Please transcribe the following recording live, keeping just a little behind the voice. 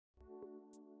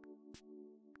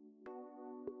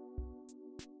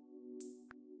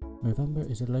Movember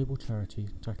is a global charity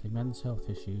tackling men's health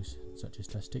issues such as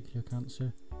testicular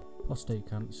cancer, prostate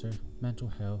cancer, mental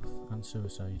health and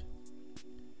suicide.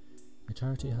 The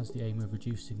charity has the aim of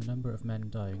reducing the number of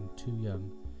men dying too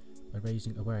young by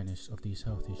raising awareness of these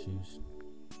health issues.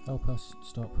 Help us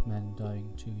stop men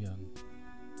dying too young.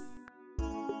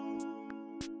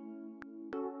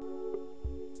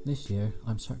 This year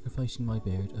I'm sacrificing my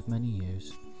beard of many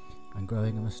years and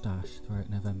growing a moustache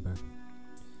throughout November.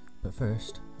 But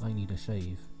first I need a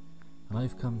shave, and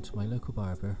I've come to my local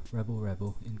barber,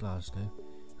 Rebel in Glasgow,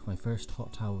 for my first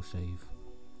hot towel shave.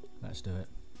 Let's do it.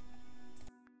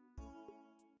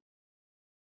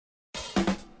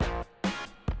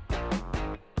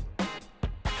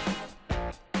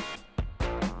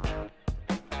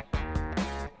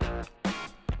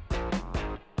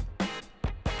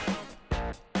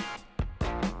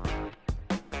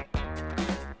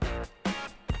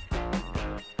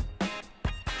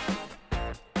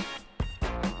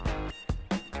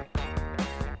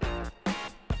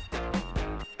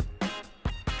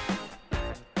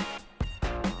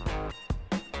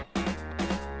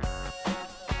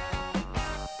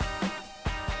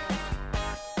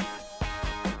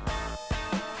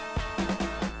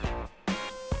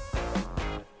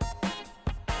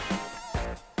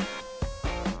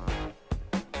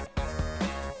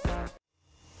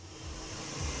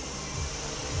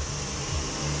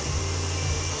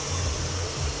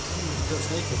 Looks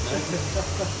naked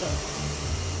now.